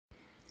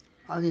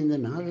ஆக இந்த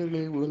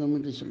நாகரிக உலகம்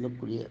என்று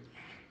சொல்லக்கூடிய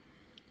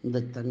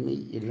இந்த தன்மை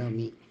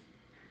எல்லாமே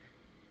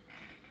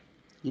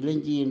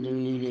இலஞ்சி என்ற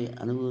நிலையிலே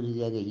அனுபவ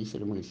ரீதியாக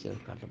ஈஸ்வர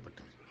மகிழ்ச்சியால்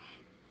காட்டப்பட்டது.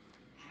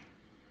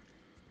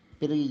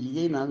 பிறகு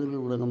இதே நாகரிக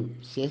உலகம்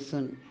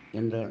சேஷன்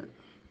என்றால்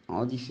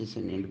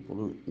ஆதிசேஷன் என்று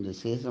பொருள், இந்த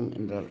சேஷம்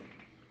என்றால்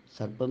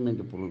சர்ப்பம்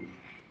என்று பொருள்.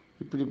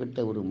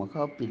 இப்படிப்பட்ட ஒரு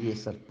மகா பெரிய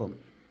சர்ப்பம்,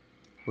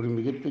 ஒரு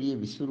மிகப்பெரிய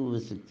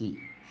விஸ்வரூப சக்தி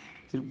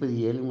திருப்பதி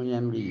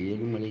ஏழுமலையானுடைய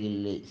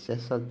ஏழுமலைகளிலே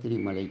சேஷாத்திரி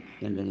மலை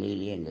என்ற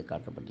நிலையிலே அங்கே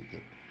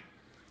காட்டப்பட்டிருக்கிறது.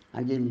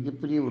 அங்கே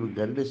மிகப்பெரிய ஒரு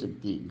கருட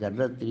சக்தி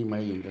கருடாத்திரி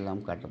மலை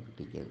என்றெல்லாம்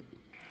காட்டப்பட்டிருக்கிறது.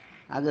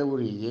 ஆக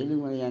ஒரு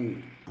ஏழுமலையான்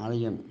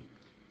ஆலயம்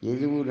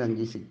ஏதோ ஒரு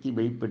அங்கே சக்தி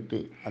வெளிப்பட்டு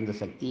அந்த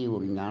சக்தியை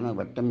ஒரு ஞான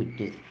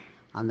வட்டமிட்டு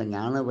அந்த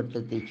ஞான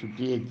வட்டத்தை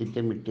சுற்றியே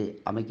திட்டமிட்டு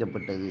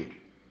அமைக்கப்பட்டது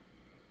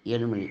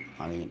ஏழுமலை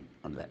ஆலயம்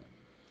அல்ல.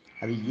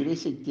 அது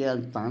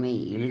இறைசக்தியால் தானே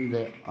எழுந்த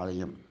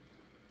ஆலயம்.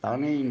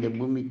 தானே இந்த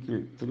பூமிக்கு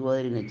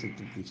திருவாதிரை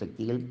நட்சத்திரத்தின்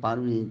சக்திகள்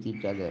பார்வையின்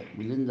தீட்டாக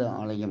விழுந்த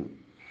ஆலயம்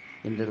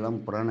என்றெல்லாம்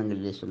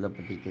புராணங்களிலே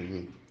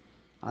சொல்லப்பட்டிருக்கிறது.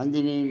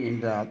 ஆஞ்சநேயன்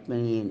என்ற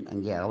ஆத்மநேயன்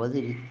அங்கே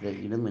அவதரித்த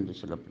இடம் என்று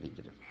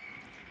சொல்லப்படுகிறது.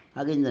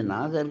 ஆக இந்த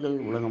நாகர்கள்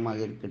உலகமாக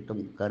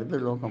இருக்கட்டும், கருட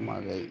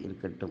லோகமாக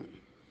இருக்கட்டும்,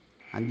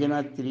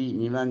 அஞ்சனாத்திரி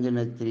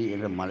நீலாஞ்சனாத்திரி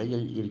என்ற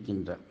மலைகள்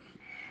இருக்கின்ற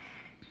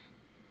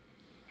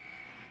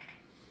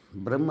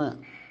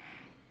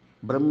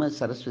பிரம்ம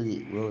சரஸ்வதி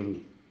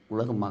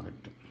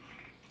உலகமாகட்டும்,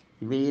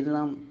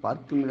 இவையெல்லாம்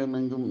பார்க்கும்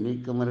இடமெங்கும்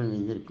நீக்கமர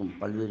நிறைந்திருக்கும்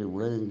பல்வேறு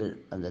உலகங்கள்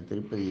அந்த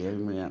திருப்பதி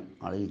ஏழுமலையான்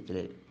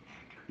ஆலயத்திலே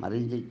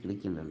மறைந்து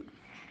கிடக்கின்றன.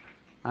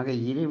 ஆக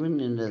இறைவன்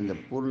என்ற அந்த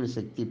பூர்ண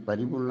சக்தி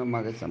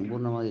பரிபூர்ணமாக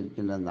சம்பூர்ணமாக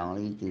இருக்கின்ற அந்த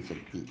ஆலயத்தின்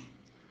சக்தி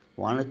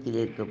வானத்தில்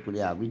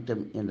இருக்கக்கூடிய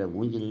அவிட்டம் என்ற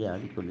ஊஞ்சலிலே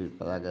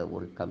ஆடிக்கொண்டிருப்பதாக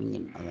ஒரு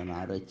கவிஞன் அதன்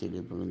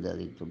ஆராய்ச்சியிலே புரிந்து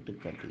அதை தொட்டு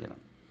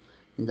காட்டுகிறான்.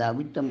 இந்த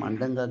அவிட்டம்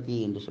அண்டங்காக்கை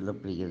என்று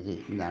சொல்லப்படுகிறது.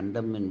 இந்த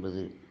அண்டம்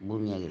என்பது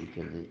பூமியாக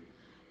இருக்கிறது.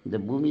 இந்த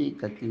பூமியை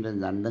கற்கின்ற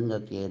இந்த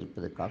அண்டங்காக்கையாக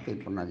இருப்பது காக்கை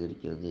பெண்ணாக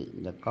இருக்கிறது.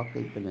 இந்த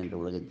காக்கை பெண் என்ற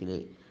உலகத்திலே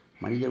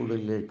மனித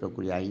உடலில்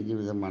இருக்கக்கூடிய 5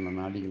 விதமான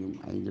நாடிகளும்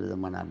 5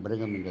 விதமான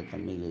அபரகம் என்ற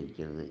தன்மையில்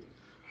இருக்கிறது.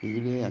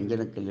 இதுவே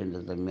அஞ்சனக்கல் என்ற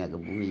தன்மையாக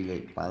பூமியிலே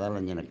பாதாள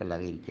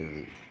அஞ்சனக்கல்லாக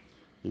இருக்கிறது.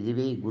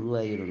 இதுவே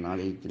குருவாயூர்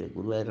ஆலயத்திலே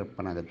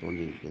குருவாயூரப்பனாக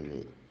தோன்றியிருக்கிறது.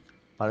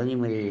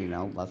 பழனிமலையிலே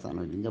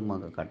நவபாசான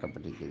லிங்கமாக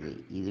காட்டப்பட்டிருக்கிறது.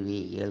 இதுவே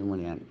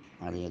ஏழுமலையான்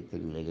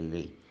ஆலயத்தின்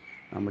நிலைகளிலே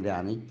நம்முடைய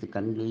அனைத்து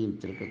கண்களையும்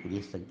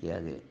திறக்கக்கூடிய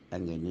சக்தியாக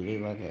அங்கே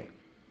நிறைவாக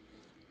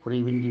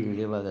குறைவின்றி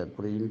நிறைவாக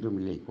குறையின்றும்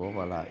இல்லை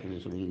கோபாலா என்று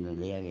சொல்கின்ற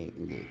நிலையாக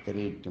இங்கே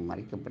திரையிட்டு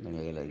மறைக்கப்பட்ட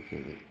நிலையில்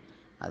இருக்கிறது.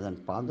 அதன்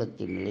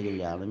பாதத்தின்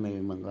நிலைகளில்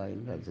அலமேலுமங்கா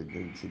என்ற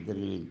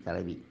சித்தர்களின்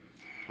தலைவி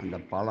அந்த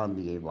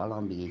பாலாம்பிகை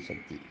வாலாம்பிகை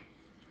சக்தி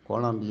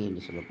கோலாம்பிகை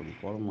என்று சொல்லக்கூடிய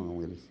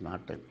கோலமாமங்கை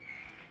நாட்டல்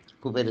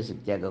குபேர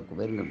சக்தியாக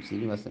குபேரங்கம்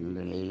சீனிவாசன்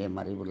என்ற நிலையிலே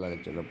மறைபொருளாக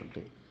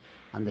சொல்லப்பட்டு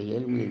அந்த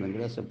ஏழுமலை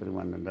வெங்கடேச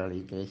பெருமான் என்ற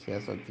ஆலயத்திலே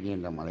சேஷாத்திரி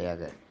என்ற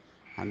மலையாக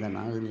அந்த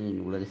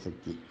நாகரிகளின் உலக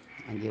சக்தி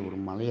அங்கே ஒரு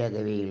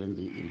மலையாகவே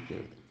எழுந்து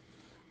இருக்கிறது.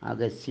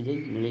 ஆக சிலை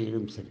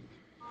நிலையிலும் சரி,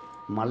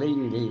 மலை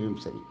நிலையிலும்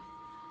சரி,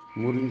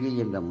 முருங்கை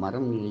என்ற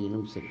மரம்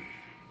நிலையிலும் சரி,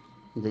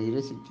 இந்த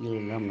இறைசக்திகள்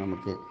எல்லாம்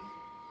நமக்கு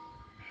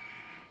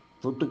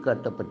தொட்டு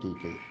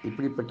காட்டப்பட்டிருக்கிறது.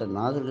 இப்படிப்பட்ட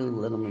நாகர்கள்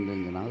உலகம் என்ற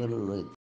இந்த நாகர்கள் உலகத்தில்